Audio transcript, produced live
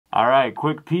Alright,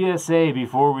 quick PSA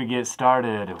before we get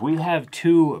started. We have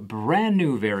two brand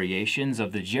new variations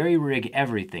of the Jerry Rig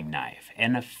Everything knife.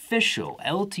 An official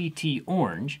LTT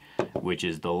orange, which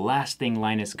is the last thing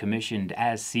Linus commissioned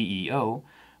as CEO.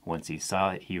 Once he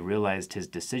saw it, he realized his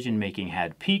decision making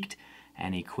had peaked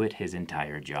and he quit his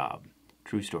entire job.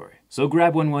 True story. So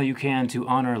grab one while you can to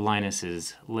honor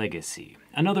Linus's legacy.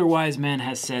 Another wise man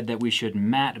has said that we should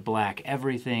matte black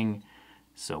everything,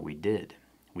 so we did.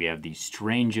 We have the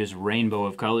strangest rainbow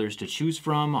of colors to choose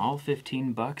from, all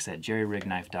 $15 at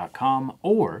jerryriggknife.com.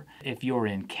 Or, if you're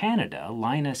in Canada,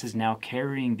 Linus is now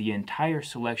carrying the entire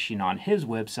selection on his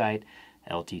website,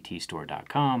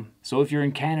 lttstore.com. So if you're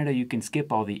in Canada, you can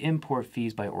skip all the import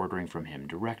fees by ordering from him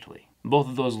directly. Both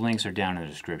of those links are down in the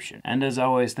description. And as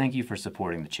always, thank you for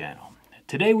supporting the channel.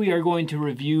 Today we are going to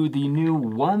review the new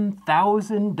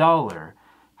 $1,000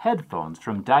 headphones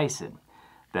from Dyson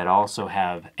that also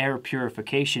have air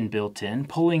purification built in,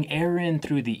 pulling air in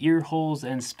through the ear holes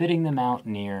and spitting them out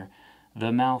near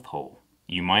the mouth hole.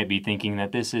 You might be thinking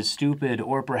that this is stupid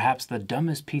or perhaps the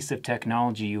dumbest piece of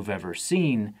technology you've ever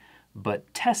seen,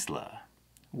 but Tesla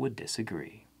would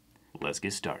disagree. Let's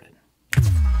get started.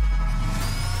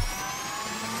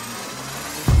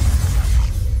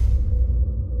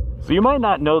 So you might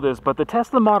not know this, but the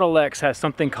Tesla Model X has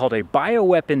something called a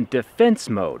bioweapon defense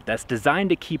mode that's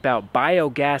designed to keep out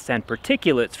biogas and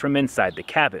particulates from inside the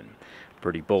cabin.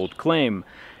 Pretty bold claim.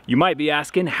 You might be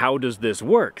asking, how does this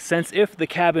work? Since if the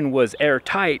cabin was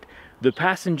airtight, the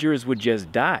passengers would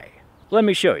just die. Let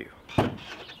me show you.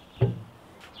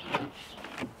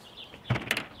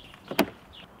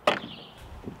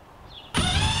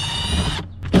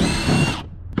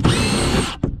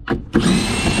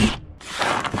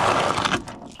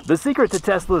 The secret to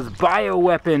Tesla's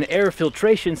bioweapon air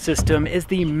filtration system is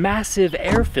the massive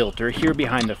air filter here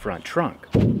behind the front trunk.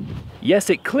 Yes,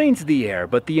 it cleans the air,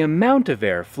 but the amount of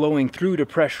air flowing through to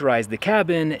pressurize the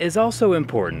cabin is also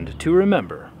important to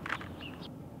remember.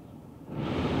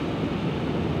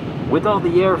 With all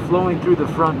the air flowing through the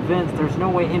front vents, there's no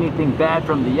way anything bad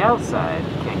from the outside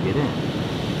can get in.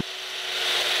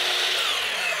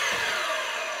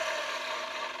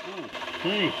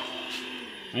 Hey,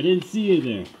 I didn't see you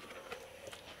there.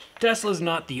 Tesla's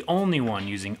not the only one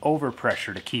using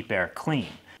overpressure to keep air clean.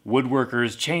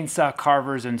 Woodworkers, chainsaw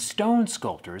carvers, and stone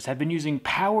sculptors have been using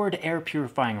powered air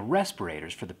purifying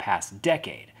respirators for the past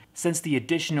decade, since the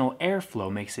additional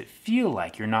airflow makes it feel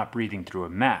like you're not breathing through a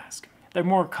mask. They're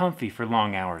more comfy for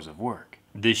long hours of work.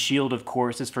 This shield, of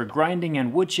course, is for grinding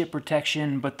and wood chip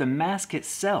protection, but the mask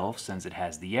itself, since it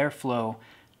has the airflow,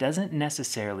 doesn't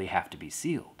necessarily have to be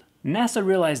sealed. NASA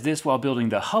realized this while building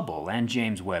the Hubble and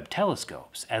James Webb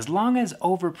telescopes. As long as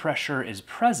overpressure is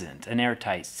present, an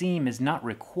airtight seam is not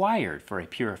required for a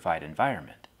purified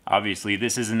environment. Obviously,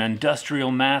 this is an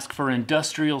industrial mask for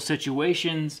industrial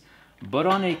situations, but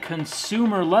on a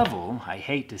consumer level, I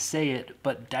hate to say it,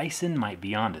 but Dyson might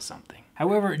be onto something.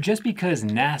 However, just because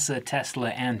NASA, Tesla,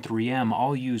 and 3M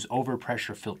all use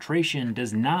overpressure filtration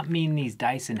does not mean these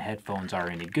Dyson headphones are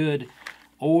any good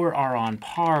or are on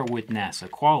par with NASA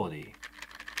quality.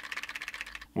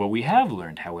 What we have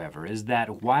learned, however, is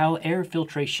that while air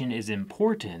filtration is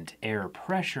important, air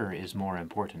pressure is more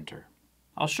importanter.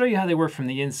 I'll show you how they work from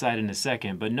the inside in a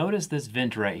second, but notice this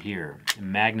vent right here.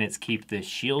 Magnets keep this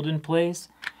shield in place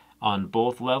on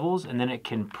both levels, and then it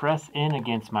can press in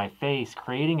against my face,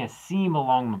 creating a seam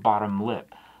along the bottom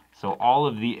lip. So all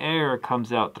of the air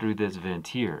comes out through this vent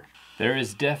here. There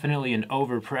is definitely an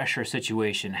overpressure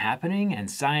situation happening, and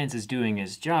science is doing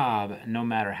its job, no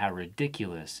matter how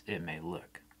ridiculous it may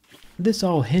look. This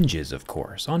all hinges, of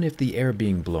course, on if the air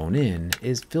being blown in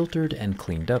is filtered and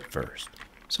cleaned up first.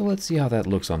 So let's see how that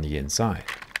looks on the inside.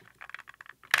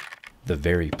 The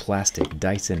very plastic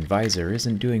Dyson visor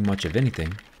isn't doing much of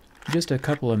anything, just a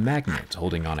couple of magnets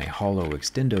holding on a hollow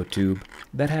extendo tube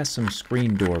that has some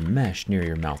screen door mesh near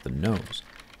your mouth and nose.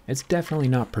 It's definitely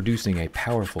not producing a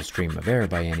powerful stream of air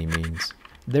by any means.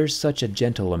 There's such a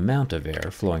gentle amount of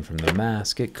air flowing from the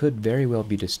mask, it could very well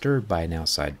be disturbed by an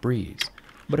outside breeze.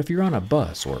 But if you're on a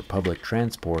bus or public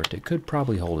transport, it could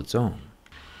probably hold its own.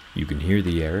 You can hear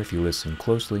the air if you listen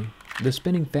closely. The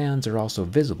spinning fans are also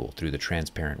visible through the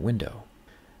transparent window.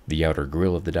 The outer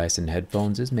grill of the Dyson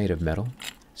headphones is made of metal.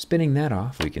 Spinning that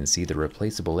off, we can see the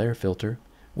replaceable air filter,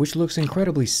 which looks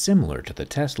incredibly similar to the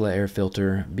Tesla air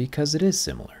filter because it is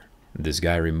similar. This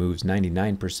guy removes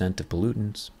 99% of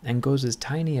pollutants and goes as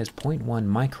tiny as 0.1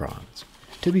 microns.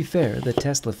 To be fair, the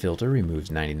Tesla filter removes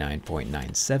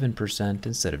 99.97%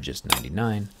 instead of just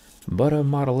 99, but a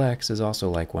Model X is also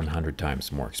like 100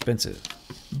 times more expensive.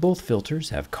 Both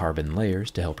filters have carbon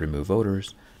layers to help remove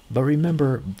odors, But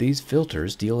remember, these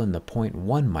filters deal in the 0.1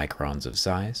 microns of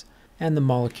size, and the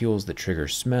molecules that trigger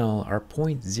smell are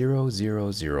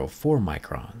 0.0004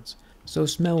 microns, so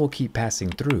smell will keep passing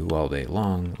through all day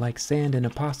long like sand in a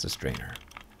pasta strainer.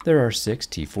 There are 6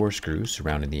 T4 screws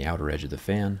surrounding the outer edge of the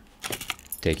fan.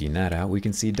 Taking that out, we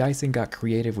can see Dyson got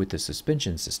creative with the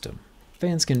suspension system.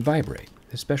 Fans can vibrate,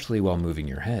 especially while moving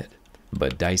your head.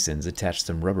 But Dyson's attached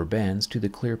some rubber bands to the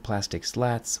clear plastic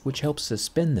slats, which helps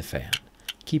suspend the fan,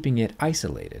 keeping it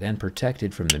isolated and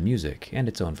protected from the music and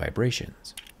its own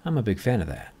vibrations. I'm a big fan of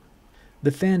that.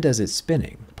 The fan does its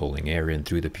spinning, pulling air in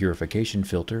through the purification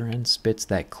filter and spits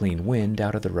that clean wind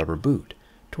out of the rubber boot,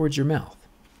 towards your mouth.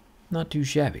 Not too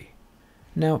shabby.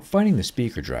 Now, finding the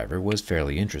speaker driver was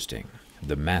fairly interesting.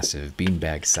 The massive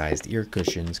beanbag-sized ear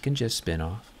cushions can just spin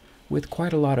off, with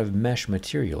quite a lot of mesh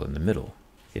material in the middle.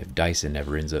 If Dyson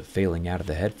ever ends up failing out of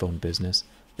the headphone business,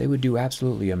 they would do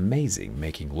absolutely amazing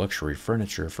making luxury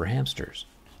furniture for hamsters.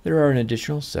 There are an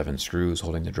additional 7 screws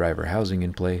holding the driver housing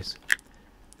in place.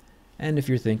 And if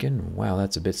you're thinking, wow,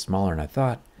 that's a bit smaller than I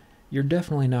thought, you're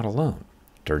definitely not alone.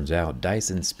 Turns out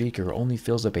Dyson's speaker only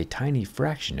fills up a tiny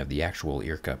fraction of the actual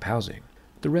ear cup housing.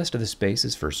 The rest of the space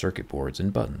is for circuit boards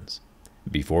and buttons.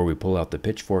 Before we pull out the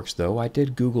pitchforks though, I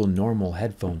did Google normal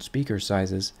headphone speaker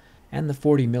sizes, and the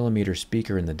 40mm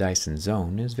speaker in the Dyson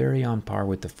Zone is very on par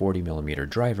with the 40mm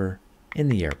driver in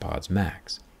the AirPods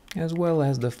Max, as well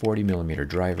as the 40mm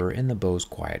driver in the Bose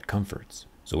Quiet Comforts.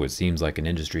 So it seems like an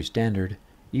industry standard,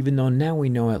 even though now we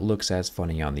know it looks as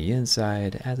funny on the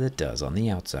inside as it does on the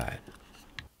outside.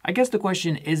 I guess the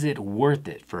question, is it worth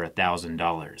it for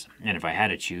 $1,000? And if I had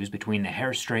to choose between the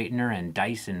hair straightener and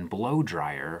Dyson blow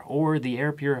dryer or the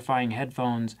air purifying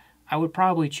headphones, I would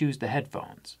probably choose the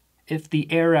headphones. If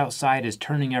the air outside is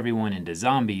turning everyone into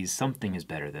zombies, something is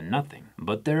better than nothing.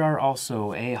 But there are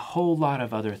also a whole lot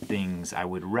of other things I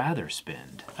would rather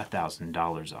spend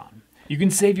 $1,000 on. You can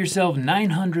save yourself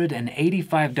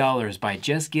 $985 by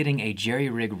just getting a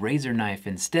jerry-rig razor knife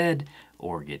instead,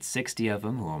 or get 60 of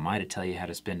them. Who am I to tell you how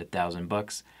to spend $1,000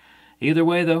 bucks? Either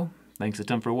way though, thanks a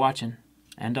ton for watching,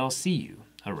 and I'll see you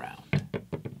around.